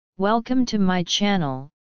Welcome to my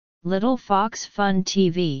channel, Little Fox Fun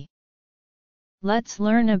TV. Let's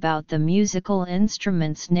learn about the musical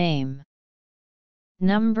instruments name.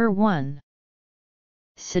 Number 1.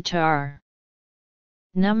 Sitar.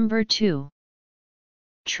 Number 2.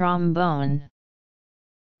 Trombone.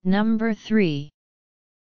 Number 3.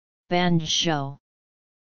 Banjo.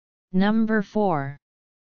 Number 4.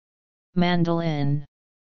 Mandolin.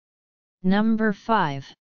 Number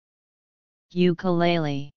 5.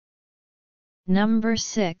 Ukulele. Number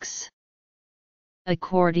 6.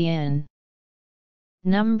 Accordion.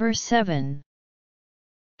 Number 7.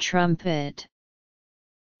 Trumpet.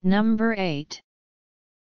 Number 8.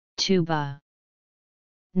 Tuba.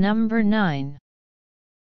 Number 9.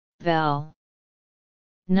 Bell.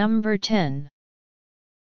 Number 10.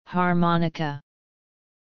 Harmonica.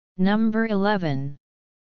 Number 11.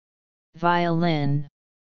 Violin.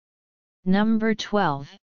 Number 12.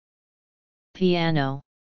 Piano.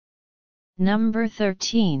 Number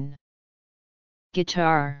 13.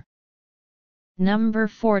 Guitar. Number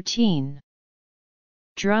 14.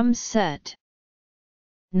 Drum set.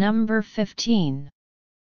 Number 15.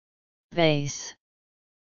 Bass.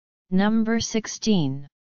 Number 16.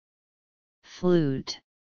 Flute.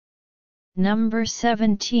 Number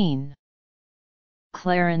 17.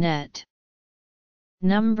 Clarinet.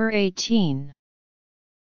 Number 18.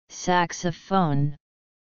 Saxophone.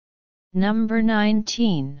 Number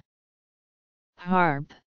 19.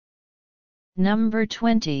 Harp. Number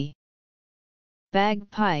 20.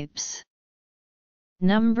 Bagpipes.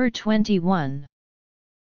 Number 21.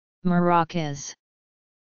 Maracas.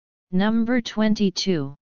 Number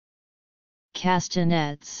 22.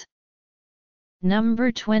 Castanets.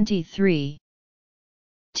 Number 23.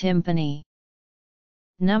 Timpani.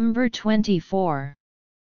 Number 24.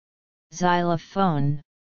 Xylophone.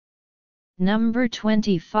 Number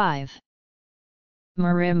 25.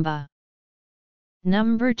 Marimba.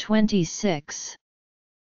 Number 26.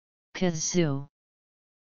 Kazoo.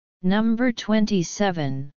 Number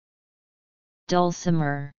 27.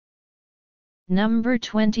 Dulcimer. Number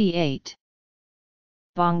 28.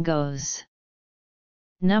 Bongos.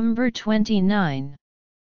 Number 29.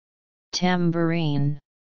 Tambourine.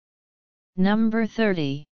 Number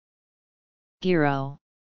 30. Gyro.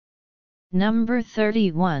 Number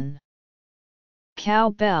 31.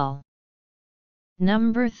 Cowbell.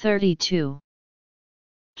 Number 32.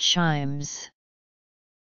 Chimes.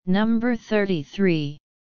 Number 33.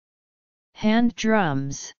 Hand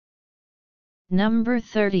drums. Number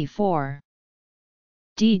 34.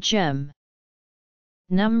 Djembe.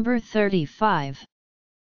 Number 35.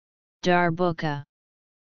 Darbuka.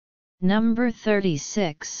 Number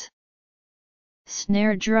 36.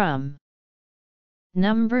 Snare drum.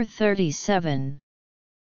 Number 37.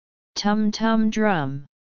 Tum-tum drum.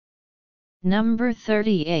 Number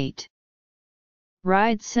 38.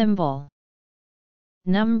 Ride cymbal.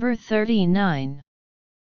 Number 39.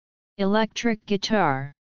 Electric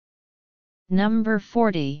guitar. Number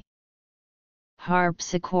 40.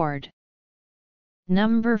 Harpsichord.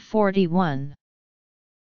 Number 41.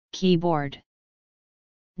 Keyboard.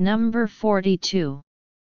 Number 42.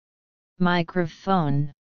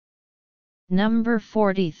 Microphone. Number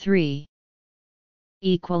 43.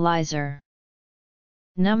 Equalizer.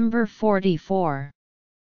 Number 44.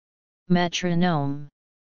 Metronome.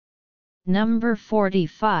 Number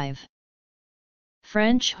 45.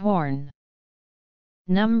 French horn.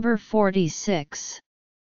 Number 46.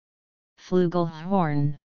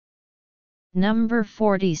 Flugelhorn. Number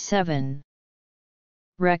 47.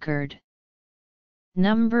 Record.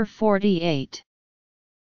 Number 48.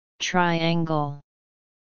 Triangle.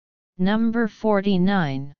 Number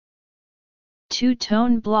 49.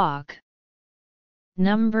 Two-tone block.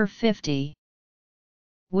 Number 50.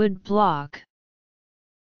 Wood block.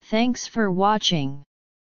 Thanks for watching.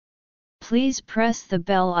 Please press the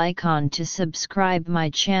bell icon to subscribe my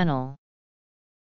channel.